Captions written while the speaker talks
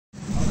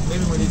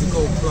need to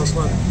call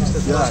 +1.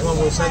 +1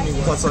 will send me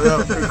one. Plus,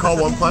 we call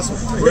OnePlus.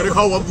 We're going to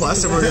call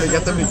OnePlus and we're going to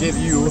get them to give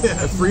you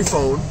a free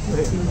phone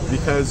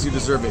because you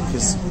deserve it.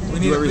 Because we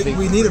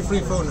need a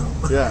free phone now.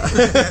 Yeah.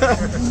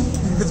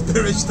 It's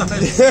bearish time.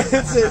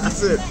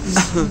 That's it.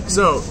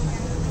 So,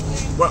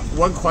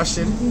 one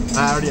question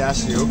I already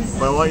asked you,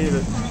 but I want you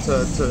to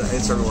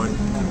answer everyone.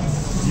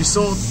 You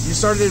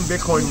started in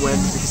Bitcoin when?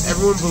 Because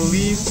everyone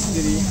believes,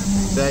 Didi,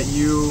 that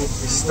you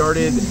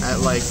started at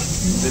like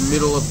the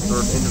middle of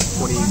or end of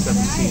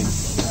 2017.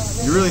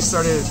 You really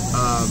started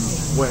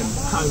when?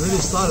 I really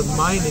started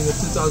mining in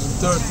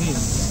 2013.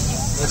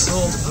 I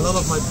sold a lot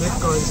of my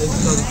Bitcoins in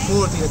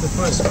 2014 at the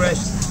first crash,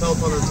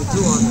 1200 to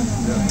 200.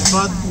 Yeah.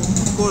 But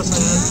of course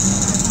I had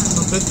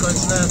some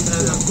Bitcoins left,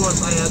 and of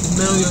course I had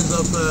millions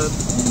of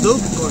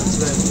Dogecoins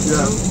left. You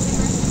know?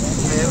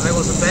 I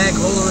was a bag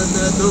holder in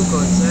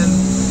Dogecoins, and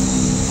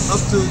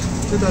up to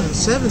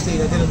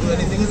 2017 I didn't do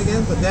anything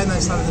again. But then I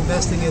started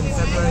investing in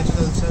February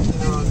 2017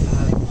 on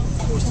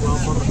almost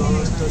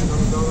 $1,200,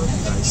 $1,300.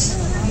 Nice.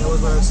 That was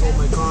where I sold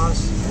my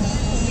cars,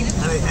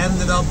 and I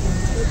ended up.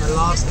 My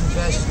last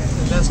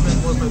investment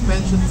was my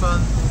pension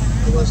fund.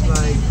 It was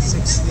like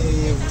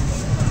 61,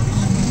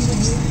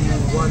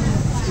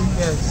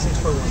 yeah,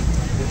 6.1.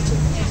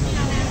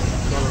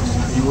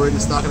 You worried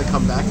it's not going to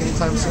come back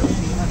anytime soon?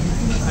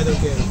 I don't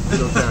care. You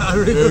don't care. I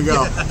really there you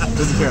don't go. care.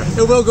 Doesn't care.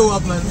 It will go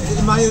up, man.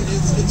 It's my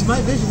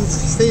vision.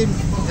 It's the same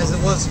as it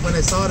was when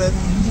I started.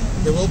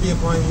 There will be a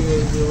point we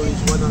will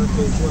reach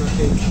 100K,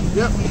 200K.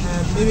 Yep.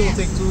 And maybe it will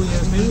take 2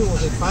 years, maybe it will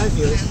take 5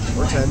 years.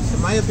 Or 10. In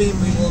my opinion,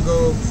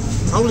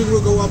 probably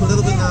will go up a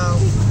little bit now,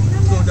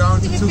 go down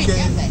to 2K,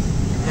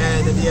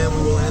 and in the end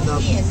we will end up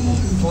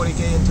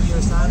 40K in 2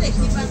 years' time or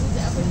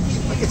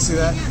something. I can see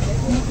that.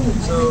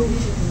 So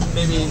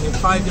maybe in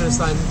 5 years'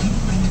 time,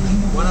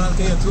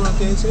 100K or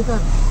 200K. So if I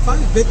have 5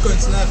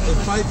 Bitcoins left in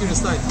 5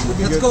 years' time,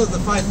 let's call it the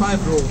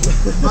 5-5 rule.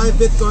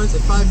 5 Bitcoins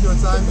in 5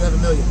 years' time, you have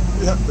 $1 million.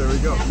 Yep, there we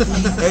go.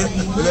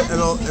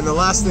 and the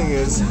last thing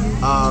is,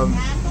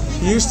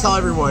 you just tell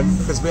everyone,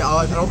 because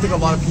I don't think a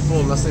lot of people,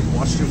 unless they've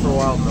watched you for a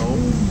while, know.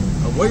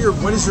 What's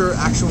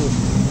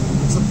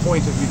the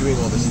point of you doing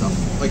all this stuff?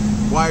 Like,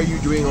 why are you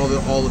doing all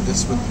of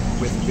this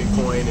with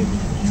Bitcoin and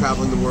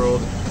traveling the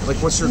world?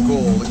 Like, what's your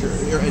goal? Like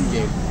your end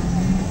game?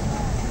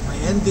 My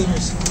end game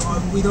is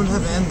we don't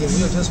have an end game.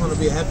 We just want to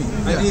be happy.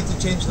 Yeah. I need to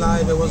change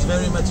life. I was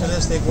very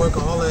materialistic,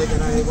 workaholic,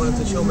 and I wanted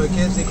to show my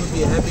kids they could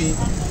be happy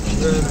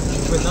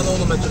with not all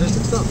the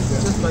materialistic stuff.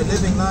 Yeah. Just by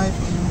living life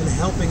and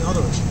helping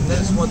others. And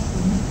that is what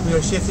we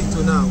are shifting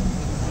to now.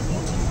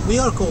 We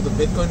are called the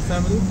Bitcoin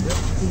family,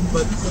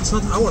 but it's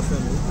not our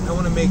family. I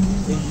want to make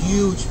a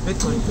huge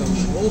Bitcoin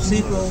family. All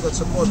people that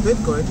support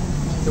Bitcoin,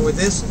 and with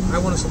this, I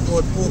want to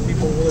support poor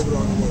people all over the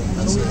world.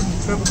 So we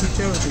travel to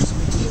charities.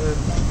 We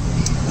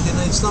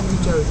didn't stop to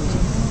charities.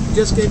 We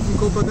just came from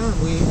Copenhagen.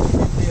 We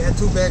had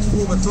 2 bags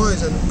full with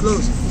toys and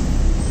clothes.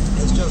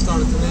 It's just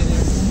started donating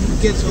the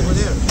kids over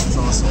there. That's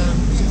awesome.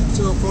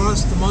 So for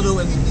us, the motto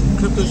in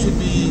crypto should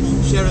be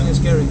sharing is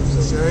caring.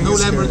 So no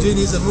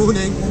Lamborghinis and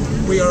mooning.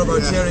 We are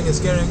about sharing is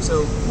caring.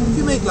 So if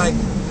you make like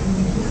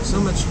so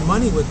much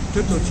money with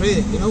crypto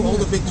trading, you know, all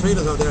the big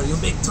traders out there, you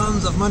make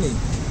tons of money.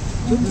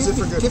 Give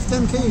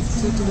 10K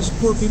to the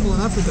poor people in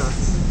Africa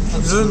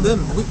and learn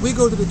them. We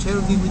go to the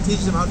charity, we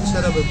teach them how to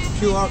set up a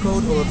QR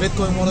code or a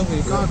Bitcoin wallet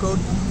with a QR code.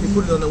 We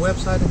put it on the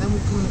website and then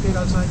we communicate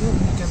outside. Yeah,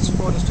 you can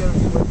support this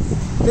charity with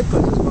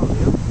Bitcoins as well.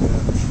 Yeah?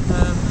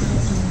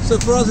 So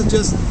for us, it's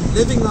just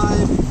living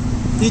life,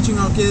 teaching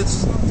our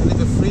kids to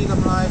live a freedom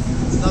life,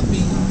 not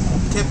being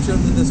captured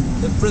in this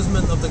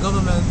imprisonment of the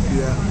government,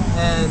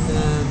 and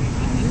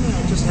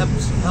just help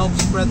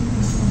spread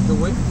the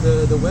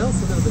wealth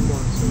a little bit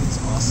more. So it's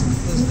awesome.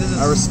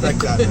 I respect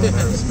that, man.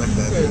 I respect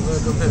that. Okay,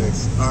 welcome.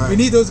 Thanks. All right. We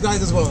need those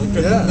guys as well,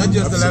 not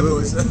just the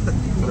Lambos.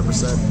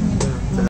 100%.